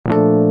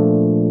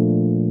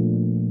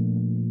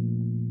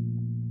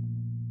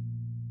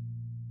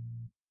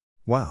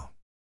Wow.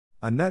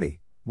 A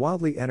nutty,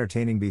 wildly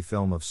entertaining B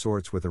film of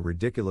sorts with a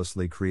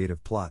ridiculously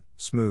creative plot,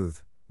 smooth,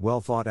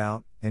 well thought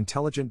out,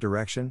 intelligent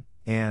direction,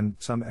 and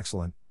some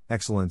excellent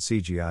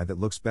CGI that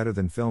looks better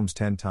than films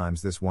 10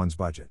 times this one's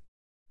budget.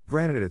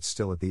 Granted, it's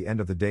still at the end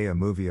of the day a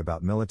movie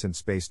about militant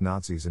space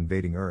Nazis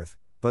invading Earth,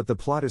 but the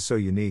plot is so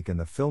unique and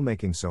the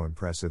filmmaking so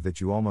impressive that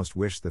you almost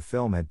wish the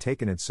film had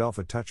taken itself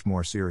a touch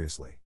more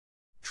seriously.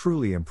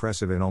 Truly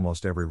impressive in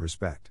almost every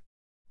respect.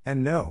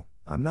 And no,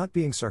 I'm not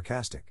being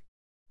sarcastic.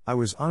 I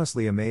was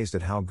honestly amazed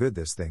at how good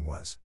this thing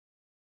was.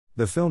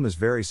 The film is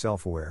very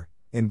self-aware,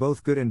 in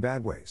both good and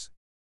bad ways.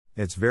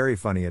 It's very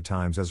funny at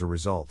times as a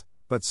result,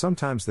 but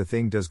sometimes the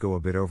thing does go a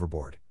bit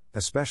overboard,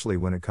 especially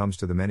when it comes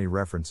to the many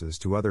references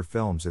to other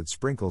films it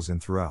sprinkles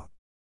in throughout.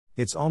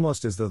 It's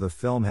almost as though the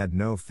film had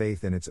no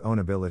faith in its own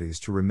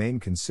abilities to remain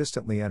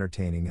consistently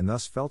entertaining and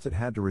thus felt it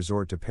had to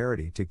resort to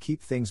parody to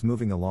keep things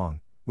moving along,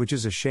 which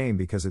is a shame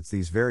because it's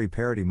these very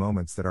parody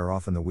moments that are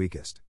often the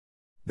weakest.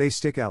 They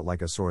stick out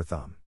like a sore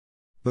thumb.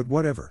 But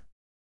whatever.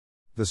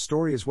 The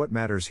story is what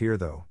matters here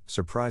though.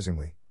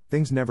 Surprisingly,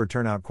 things never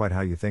turn out quite how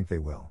you think they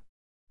will.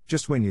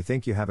 Just when you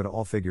think you have it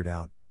all figured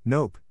out,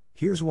 nope,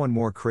 here's one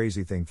more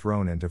crazy thing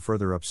thrown in to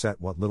further upset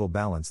what little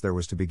balance there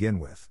was to begin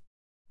with.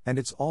 And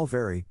it's all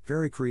very,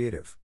 very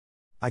creative.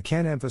 I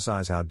can't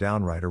emphasize how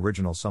downright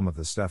original some of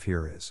the stuff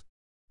here is.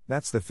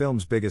 That's the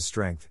film's biggest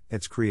strength,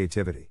 its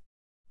creativity.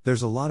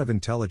 There's a lot of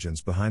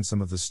intelligence behind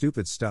some of the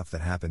stupid stuff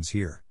that happens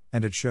here,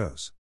 and it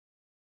shows.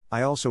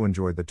 I also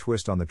enjoyed the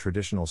twist on the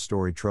traditional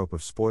story trope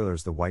of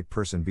spoilers, the white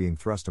person being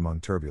thrust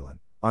among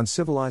turbulent,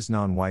 uncivilized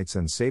non-whites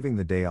and saving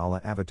the day a la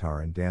Avatar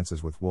and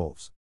Dances with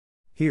Wolves.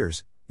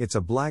 It's a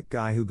black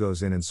guy who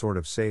goes in and sort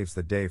of saves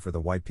the day for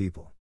the white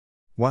people.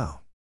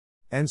 Wow.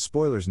 And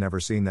spoilers, never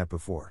seen that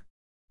before.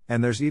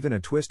 And there's even a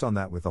twist on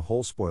that with the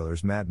whole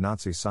spoilers mad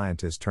Nazi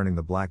scientist turning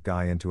the black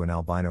guy into an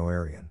albino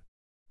Aryan.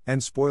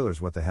 And spoilers,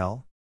 what the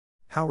hell?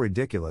 How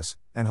ridiculous,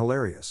 and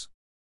hilarious.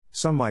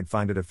 Some might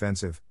find it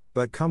offensive,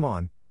 but come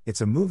on, it's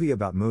a movie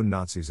about moon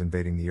Nazis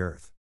invading the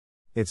Earth.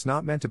 It's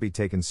not meant to be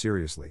taken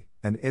seriously,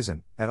 and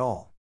isn't, at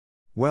all.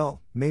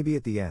 Well, maybe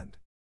at the end.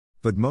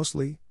 But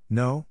mostly,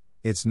 no,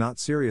 it's not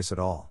serious at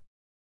all.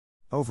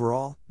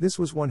 Overall, this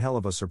was one hell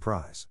of a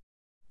surprise.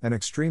 An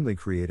extremely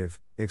creative,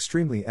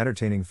 extremely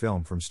entertaining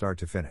film from start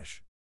to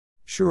finish.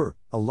 Sure,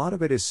 a lot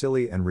of it is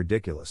silly and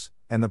ridiculous,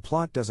 and the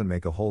plot doesn't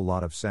make a whole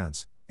lot of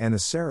sense, and the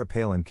Sarah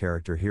Palin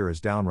character here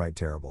is downright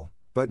terrible,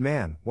 but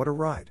man, what a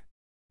ride.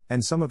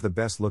 And some of the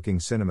best looking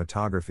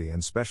cinematography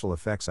and special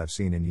effects I've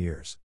seen in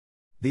years.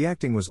 The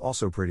acting was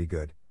also pretty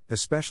good,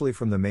 especially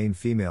from the main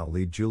female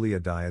lead Julia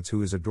Dietz,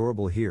 who is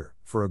adorable here,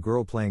 for a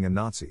girl playing a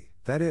Nazi,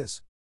 that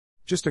is.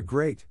 Just a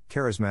great,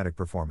 charismatic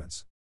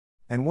performance.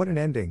 And what an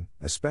ending,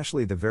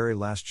 especially the very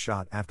last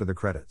shot after the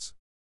credits.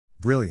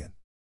 Brilliant.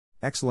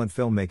 Excellent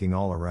filmmaking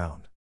all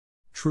around.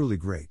 Truly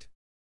great.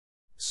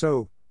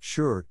 So,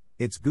 sure,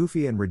 it's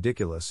goofy and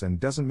ridiculous and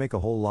doesn't make a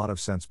whole lot of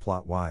sense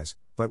plot-wise,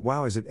 but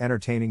wow, is it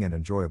entertaining and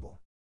enjoyable.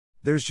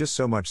 There's just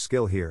so much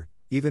skill here,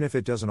 even if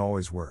it doesn't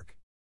always work.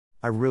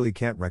 I really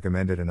can't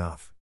recommend it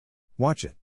enough. Watch it.